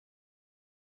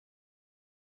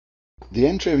The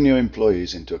entry of new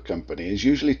employees into a company is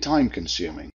usually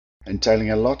time-consuming, entailing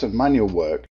a lot of manual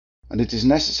work, and it is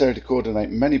necessary to coordinate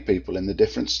many people in the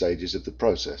different stages of the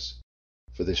process.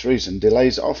 For this reason,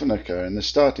 delays often occur in the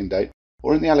starting date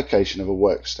or in the allocation of a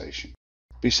workstation.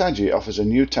 Bizagi offers a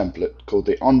new template called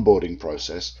the onboarding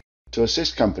process to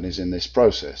assist companies in this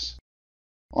process.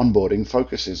 Onboarding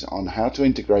focuses on how to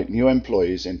integrate new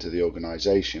employees into the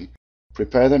organization,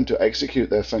 prepare them to execute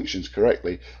their functions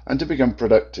correctly, and to become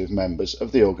productive members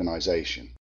of the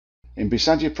organization. In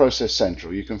Bizagi Process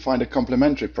Central, you can find a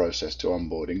complementary process to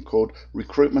onboarding called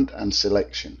Recruitment and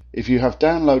Selection. If you have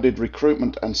downloaded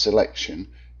Recruitment and Selection,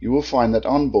 you will find that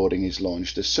onboarding is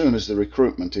launched as soon as the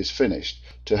recruitment is finished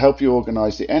to help you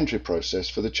organize the entry process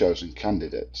for the chosen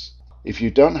candidates. If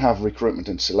you don't have Recruitment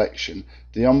and Selection,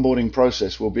 the onboarding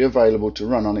process will be available to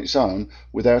run on its own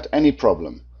without any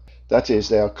problem. That is,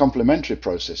 they are complementary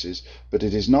processes, but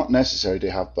it is not necessary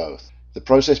to have both. The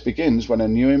process begins when a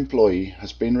new employee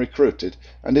has been recruited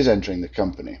and is entering the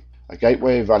company. A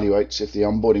gateway evaluates if the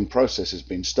onboarding process has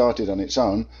been started on its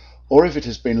own or if it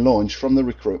has been launched from the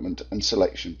recruitment and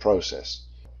selection process.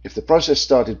 If the process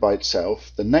started by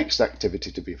itself, the next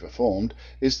activity to be performed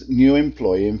is new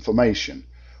employee information,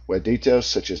 where details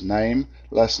such as name,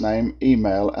 last name,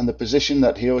 email, and the position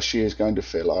that he or she is going to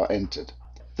fill are entered.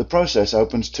 The process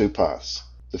opens two paths.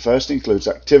 The first includes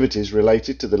activities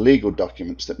related to the legal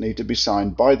documents that need to be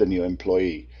signed by the new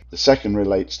employee. The second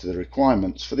relates to the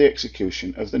requirements for the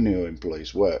execution of the new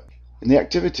employee's work. In the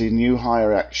activity New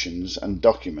Hire Actions and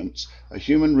Documents, a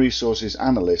human resources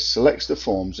analyst selects the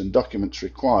forms and documents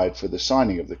required for the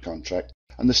signing of the contract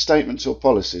and the statements or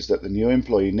policies that the new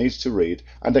employee needs to read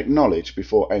and acknowledge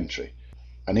before entry.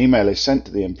 An email is sent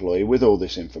to the employee with all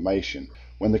this information.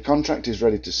 When the contract is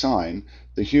ready to sign,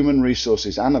 the Human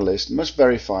Resources Analyst must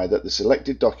verify that the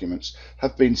selected documents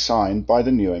have been signed by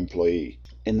the new employee.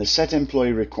 In the Set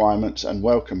Employee Requirements and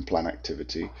Welcome Plan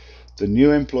activity, the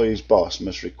new employee's boss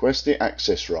must request the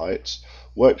access rights,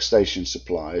 workstation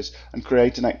supplies, and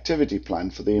create an activity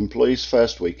plan for the employee's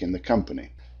first week in the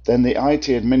company. Then the IT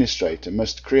administrator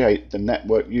must create the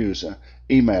network user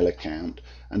email account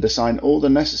and assign all the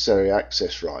necessary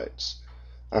access rights.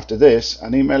 After this,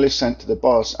 an email is sent to the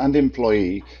boss and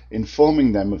employee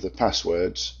informing them of the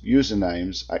passwords,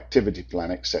 usernames, activity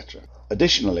plan, etc.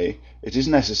 Additionally, it is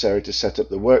necessary to set up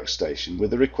the workstation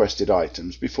with the requested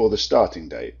items before the starting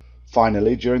date.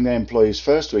 Finally, during the employee's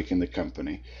first week in the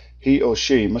company, he or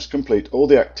she must complete all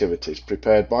the activities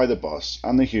prepared by the boss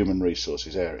and the human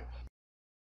resources area.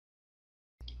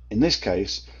 In this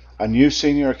case, a new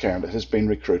senior accountant has been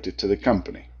recruited to the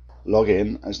company. Log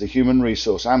in as the Human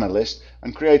Resource Analyst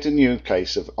and create a new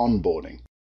case of onboarding.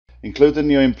 Include the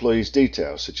new employee's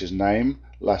details such as name,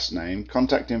 last name,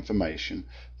 contact information,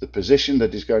 the position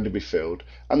that is going to be filled,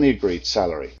 and the agreed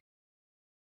salary.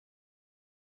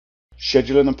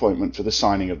 Schedule an appointment for the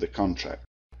signing of the contract.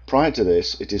 Prior to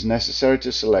this, it is necessary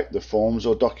to select the forms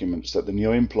or documents that the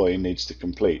new employee needs to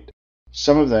complete.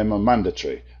 Some of them are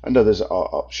mandatory and others are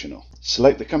optional.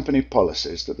 Select the company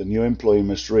policies that the new employee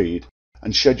must read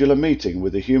and schedule a meeting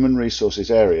with the Human Resources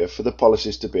area for the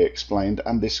policies to be explained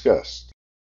and discussed.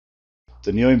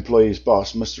 The new employee's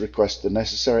boss must request the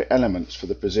necessary elements for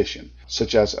the position,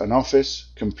 such as an office,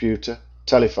 computer,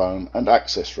 telephone, and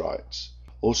access rights.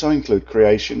 Also include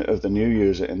creation of the new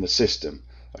user in the system,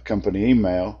 a company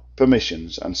email,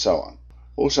 permissions, and so on.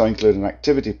 Also include an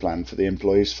activity plan for the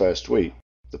employee's first week.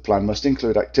 The plan must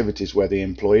include activities where the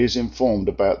employee is informed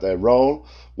about their role,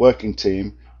 working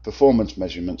team, performance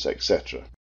measurements, etc.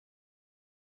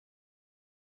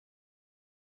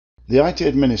 The IT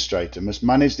administrator must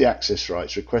manage the access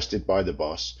rights requested by the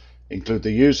boss, include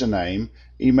the username,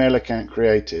 email account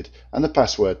created, and the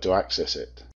password to access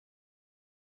it.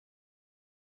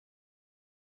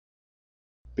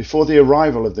 Before the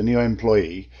arrival of the new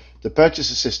employee, the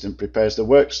purchase assistant prepares the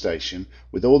workstation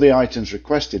with all the items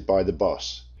requested by the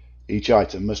boss. Each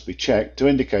item must be checked to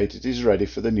indicate it is ready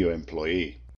for the new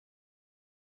employee.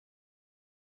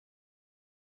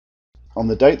 On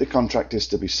the date the contract is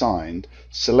to be signed,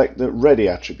 select the Ready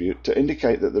attribute to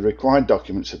indicate that the required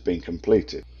documents have been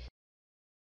completed.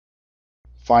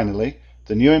 Finally,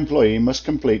 the new employee must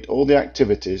complete all the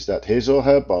activities that his or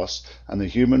her boss and the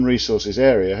Human Resources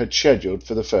area had scheduled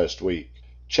for the first week.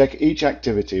 Check each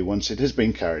activity once it has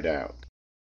been carried out.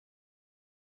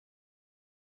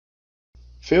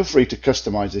 Feel free to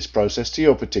customize this process to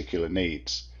your particular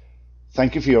needs.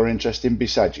 Thank you for your interest in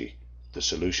Bizagi, the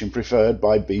solution preferred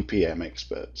by BPM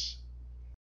experts.